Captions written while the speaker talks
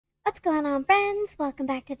What's going on, friends? Welcome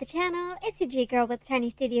back to the channel. It's your G-Girl with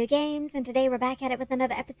TINYSTUDIO Games, and today we're back at it with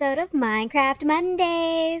another episode of Minecraft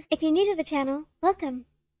Mondays. If you're new to the channel, welcome.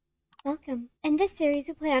 Welcome. In this series,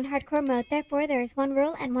 we play on hardcore mode, therefore there is one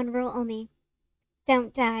rule and one rule only.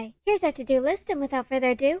 Don't die. Here's our to-do list, and without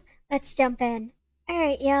further ado, let's jump in.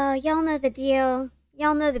 Alright, y'all. Y'all know the deal.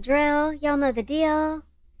 Y'all know the drill. Y'all know the deal.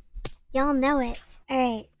 Y'all know it.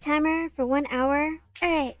 Alright, timer for 1 hour.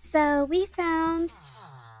 Alright, so we found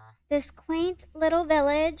this quaint little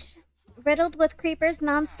village riddled with creepers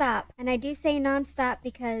nonstop. And I do say nonstop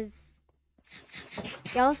because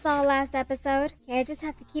y'all saw last episode. Okay, I just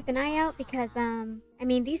have to keep an eye out because, I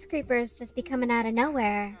mean, these creepers just be coming out of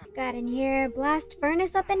nowhere. Got in here, blast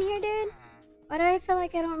furnace up in here, dude? Why do I feel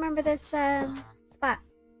like I don't remember this, spot?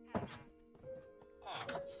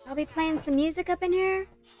 I'll be playing some music up in here.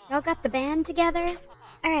 Y'all got the band together?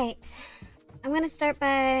 Alright, I'm gonna start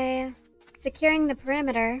by securing the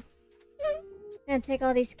perimeter. I'm gonna take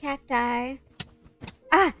all these cacti.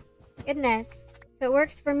 Ah! Goodness. If it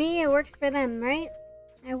works for me, it works for them, right?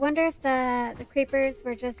 I wonder if the creepers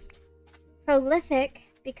were just prolific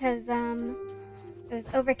because, it was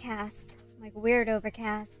overcast. Like, weird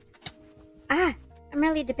overcast. Ah! I'm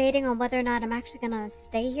really debating on whether or not I'm actually gonna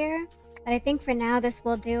stay here. But I think for now this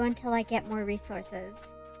will do until I get more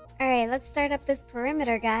resources. Alright, let's start up this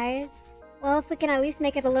perimeter, guys. Well, if we can at least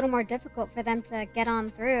make it a little more difficult for them to get on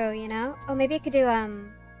through, you know? Oh, maybe I could do,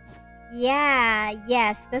 yeah,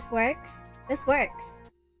 yes, this works. This works.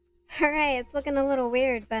 Alright, it's looking a little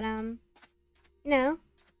weird, but, you know,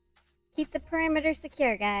 keep the perimeter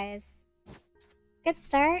secure, guys. Good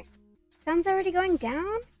start. Sun's already going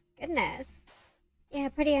down? Goodness. Yeah,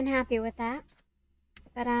 pretty unhappy with that.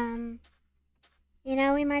 But, you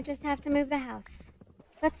know, we might just have to move the house.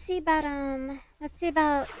 Let's see about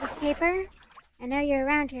this paper. I know you're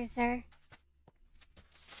around here, sir.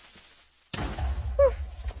 Whew.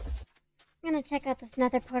 I'm gonna check out this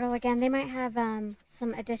nether portal again. They might have,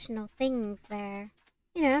 some additional things there.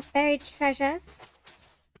 You know, buried treasures.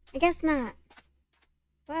 I guess not.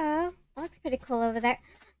 Well, that looks pretty cool over there.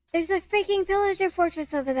 There's a freaking pillager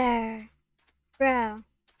fortress over there. Bro,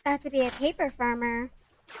 about to be a paper farmer.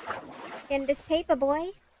 Getting this paper,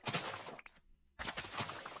 boy.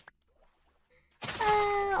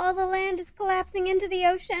 All the land is collapsing into the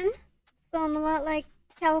ocean. It's feeling a lot like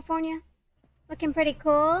California. Looking pretty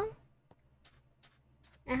cool.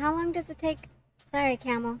 Now, how long does it take? Sorry,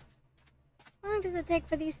 camel. How long does it take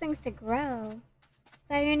for these things to grow? Is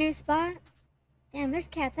that your new spot? Damn, there's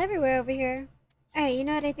cats everywhere over here. Alright, you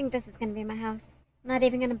know what? I think this is gonna be my house. I'm not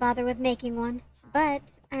even gonna bother with making one. But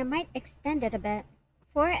I might extend it a bit.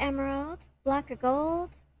 4 emerald, block of gold,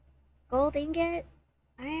 gold ingot,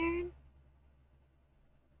 iron.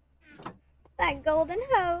 That golden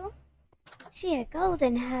hoe. She a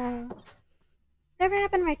golden hoe. Whatever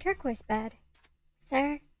happened to my turquoise bed?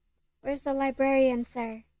 Sir? Where's the librarian,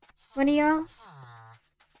 sir? One of y'all?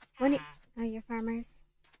 Oh, you're farmers.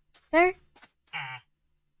 Sir?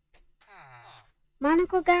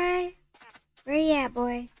 Monocle guy? Where you at,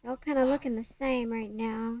 boy? Y'all kind of looking the same right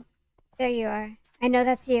now. There you are. I know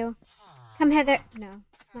that's you. Come hither. No,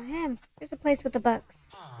 it's not him. There's a place with the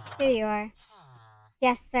books. Here you are.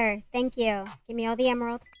 Yes, sir. Thank you. Give me all the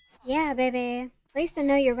emerald. Yeah, baby. At least I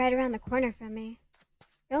know you're right around the corner from me.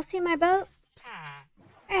 Y'all see my boat?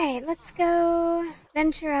 Alright, let's go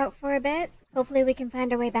venture out for a bit. Hopefully we can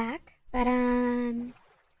find our way back. But,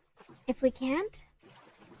 if we can't,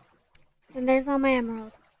 then there's all my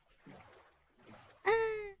emerald.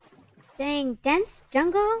 Dang, dense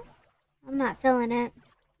jungle? I'm not feeling it.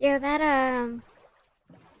 Yo, that,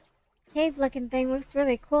 cave-looking thing looks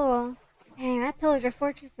really cool. Dang, that pillager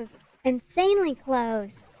fortress is insanely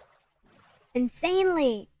close.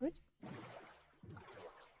 Insanely. Oops.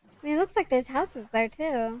 I mean, it looks like there's houses there,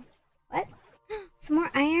 too. What? Some more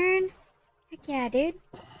iron? Heck yeah, dude.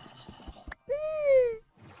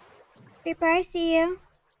 Creeper, I see you.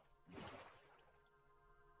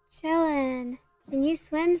 Chillin'. Can you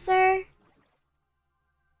swim, sir?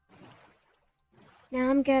 No,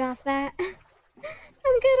 I'm good off that.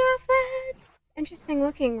 I'm good off that. Interesting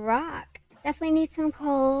looking rock. Definitely need some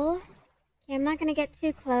coal. Okay, I'm not gonna get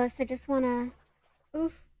too close. I just wanna...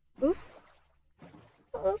 Oof. Oof.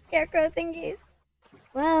 Little scarecrow thingies.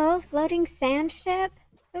 Whoa, floating sand ship?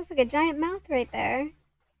 Looks like a giant mouth right there.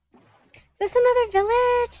 Is this another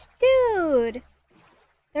village? Dude!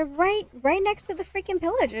 They're right next to the freaking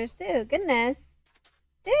pillagers, too. Goodness.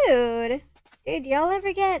 Dude! Dude, y'all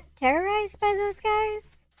ever get terrorized by those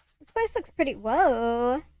guys? This place looks pretty...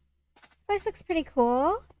 Whoa. This place looks pretty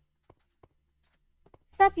cool.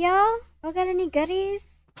 What's up, y'all? Y'all got any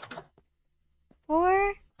goodies?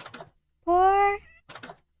 4?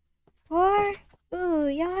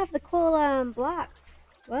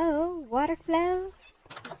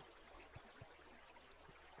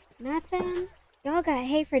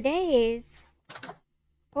 hay for days.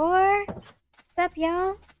 Poor. What's up,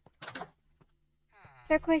 y'all?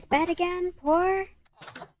 Turquoise bed again? Poor.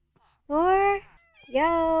 Poor.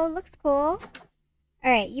 Yo, looks cool.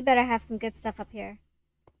 Alright, you better have some good stuff up here.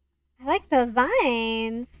 I like the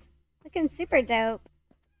vines. Looking super dope.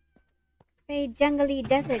 Very jungly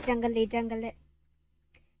desert, jungly.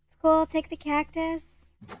 It's cool. Take the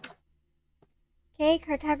cactus. Okay,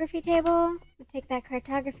 cartography table. I'll take that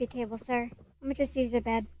cartography table, sir. Let me just use your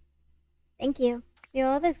bed. Thank you. Yo,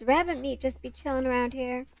 all this rabbit meat just be chilling around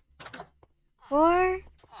here. Four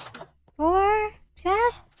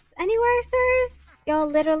chests? Anywhere, sirs? Y'all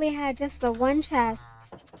literally had just the one chest.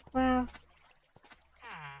 Wow.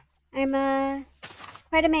 I'm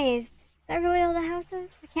quite amazed. Is that really all the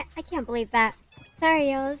houses? I can't believe that.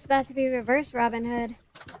 Sorry, y'all. This is about to be reverse Robin Hood.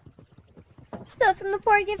 Still from the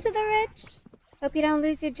poor give to the rich. Hope you don't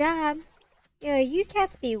lose your job. Yo, you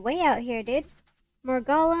cats be way out here, dude. More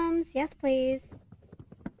golems? Yes, please.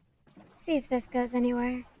 See if this goes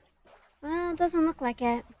anywhere. Well, it doesn't look like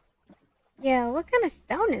it. Yo, what kind of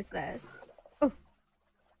stone is this? Oh.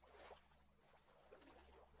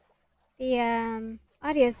 The,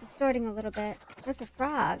 audio's distorting a little bit. That's a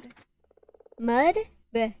frog. Mud?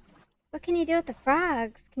 Bleh. What can you do with the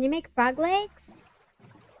frogs? Can you make frog legs?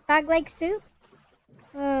 Frog leg soup?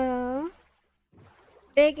 Oh.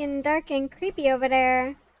 Big and dark and creepy over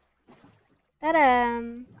there. That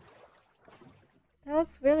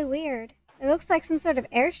looks really weird. It looks like some sort of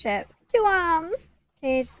airship. 2 arms!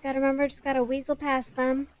 Okay, just gotta weasel past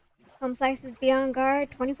them. Home slices be on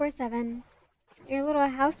guard 24/7. Your little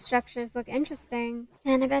house structures look interesting.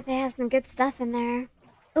 And I bet they have some good stuff in there.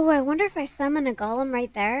 Oh, I wonder if I summon a golem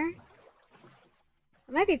right there?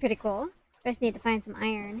 That might be pretty cool. First need to find some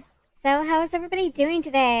iron. So, how is everybody doing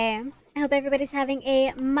today? I hope everybody's having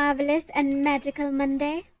a marvelous and magical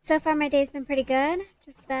Monday. So far my day's been pretty good.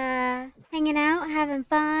 Just hanging out, having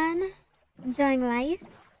fun, enjoying life.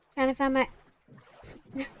 Trying to find my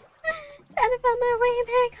way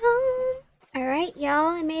back home. Alright, y'all,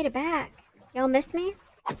 I made it back. Y'all miss me?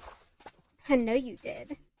 I know you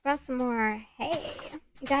did. Brought some more hay.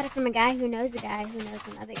 I got it from a guy who knows a guy who knows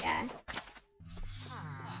another guy.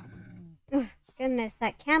 Ugh, goodness,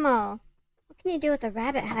 that camel. What can you do with a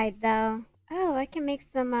rabbit hide, though? Oh, I can make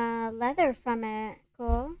some leather from it.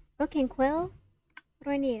 Cool. Book and quill? What do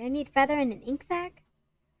I need? I need feather and an ink sac?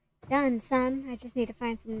 Done, son. I just need to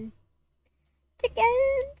find some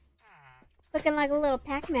chickens. Looking like a little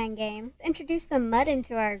Pac-Man game. Let's introduce some mud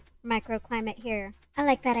into our microclimate here. I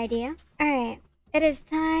like that idea. Alright. It is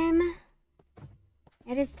time.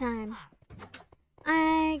 It is time.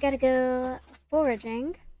 I gotta go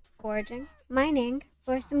foraging, mining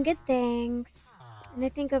for some good things. And I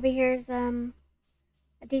think over here's a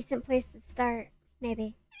decent place to start,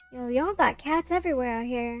 maybe. Yo, y'all got cats everywhere out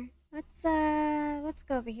here. Let's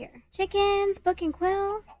go over here. Chickens, book and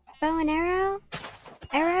quill, bow and arrow,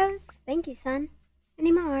 arrows. Thank you, son.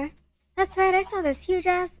 Any more? That's right. I saw this huge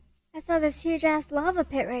ass lava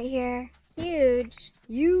pit right here. Huge.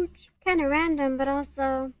 Kind of random, but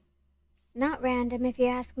also not random if you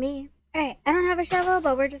ask me. Alright, I don't have a shovel,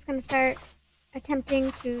 but we're just gonna start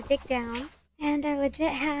attempting to dig down. And I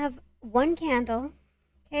legit have 1 candle.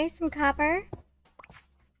 Okay, some copper.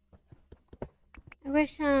 I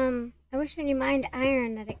wish when you mined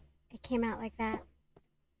iron that it came out like that.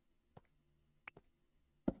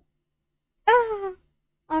 Oh!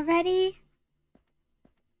 Already?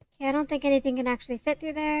 Okay, I don't think anything can actually fit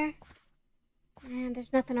through there. And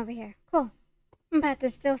there's nothing over here. Cool. I'm about to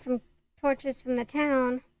steal some torches from the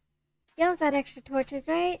town. Y'all got extra torches,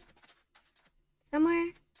 right?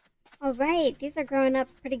 Somewhere? Oh, right. These are growing up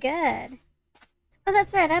pretty good. Oh,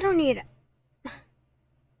 that's right. I don't need... I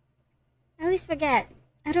always forget.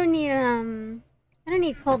 I don't need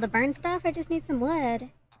coal to burn stuff. I just need some wood.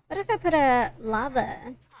 What if I put a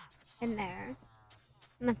lava in there?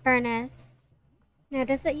 In the furnace? Now,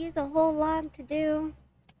 does it use a whole log to do?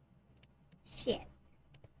 Shit.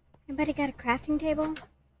 Anybody got a crafting table?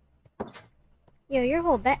 Yo, your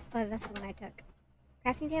whole bed. Oh, that's the one I took.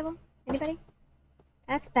 Crafting table? Anybody?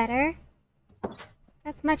 That's better.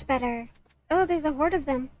 That's much better. Oh, there's a horde of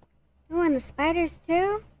them. Oh, and the spiders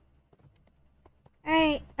too?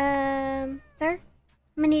 Alright, sir?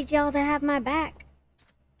 I'm gonna need y'all to have my back.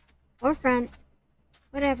 Or front.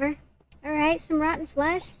 Whatever. Alright, some rotten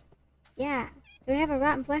flesh? Yeah. Do we have a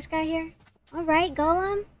rotten flesh guy here? Alright,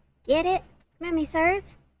 golem. Get it? Come at me,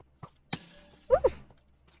 sirs. Woo!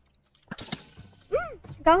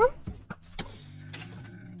 Golem?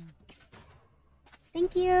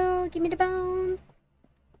 Thank you. Give me the bones.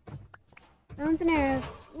 Bones and arrows.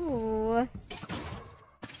 Ooh.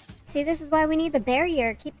 See, this is why we need the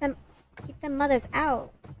barrier. Keep them mothers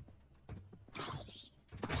out.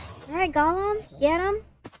 Alright, Gollum. Get him.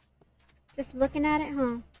 Just looking at it,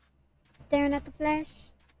 huh? Staring at the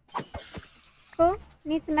flesh. Cool.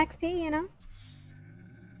 Need some XP, you know?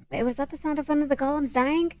 Wait, was that the sound of one of the golems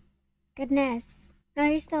dying? Goodness. No,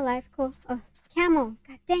 you're still alive. Cool. Oh, camel.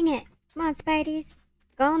 God dang it. Come on, Spideys.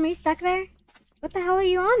 Golem, are you stuck there? What the hell are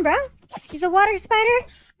you on, bro? He's a water spider?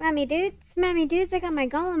 Come at me, dudes. Come at me, dudes. I got my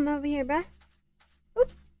golem over here, bro.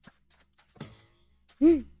 Oop.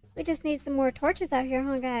 We just need some more torches out here,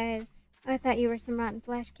 huh, guys? Oh, I thought you were some rotten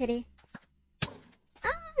flesh, kitty. Ah!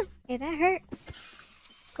 Hey, that hurt.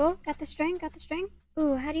 Cool. Got the string. Got the string.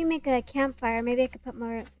 Ooh, how do you make a campfire? Maybe I could put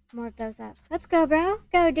more of those up. Let's go, bro.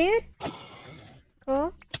 Go, dude.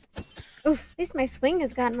 Cool. Ooh, at least my swing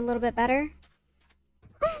has gotten a little bit better.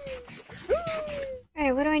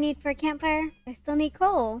 Alright, what do I need for a campfire? I still need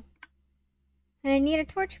coal. And I need a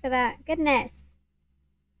torch for that. Goodness.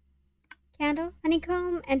 Candle,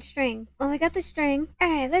 honeycomb, and string. Well, I got the string.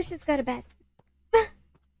 Alright, let's just go to bed.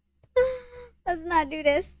 Let's not do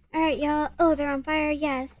this. Alright, y'all. Oh, they're on fire.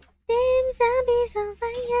 Yes. Them zombies on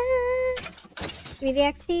fire. Give me the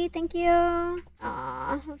XP. Thank you. Aw,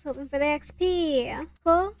 I was hoping for the XP.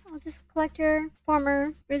 Cool. I'll just collect your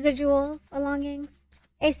former residuals, belongings.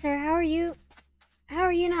 Hey, sir. How are you? How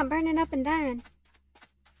are you not burning up and dying?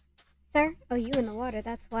 Sir? Oh, you in the water.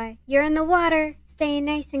 That's why. You're in the water. Staying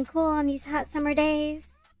nice and cool on these hot summer days.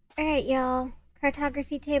 Alright, y'all.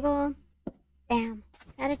 Cartography table. Bam.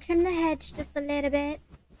 Gotta trim the hedge just a little bit.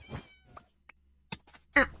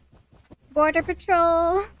 Ow. Border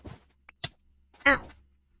patrol. Ow.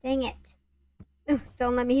 Dang it. Ooh,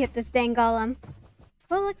 don't let me hit this dang golem.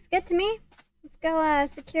 Well, looks good to me. Let's go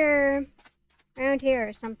secure around here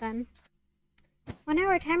or something. 1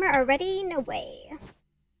 hour timer already? No way.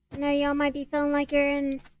 I know y'all might be feeling like you're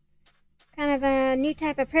in kind of a new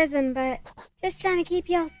type of prison, but just trying to keep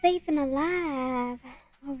y'all safe and alive.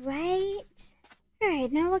 Alright?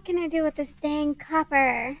 Alright, now what can I do with this dang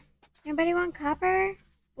copper? Anybody want copper?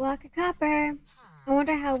 Block of copper. I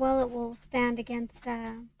wonder how well it will stand against,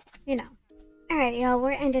 you know. Alright, y'all,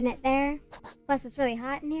 we're ending it there. Plus, it's really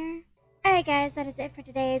hot in here. Alright, guys, that is it for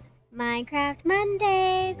today's Minecraft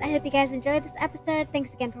Mondays. I hope you guys enjoyed this episode.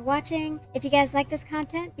 Thanks again for watching. If you guys like this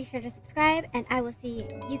content, be sure to subscribe, and I will see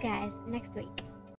you guys next week.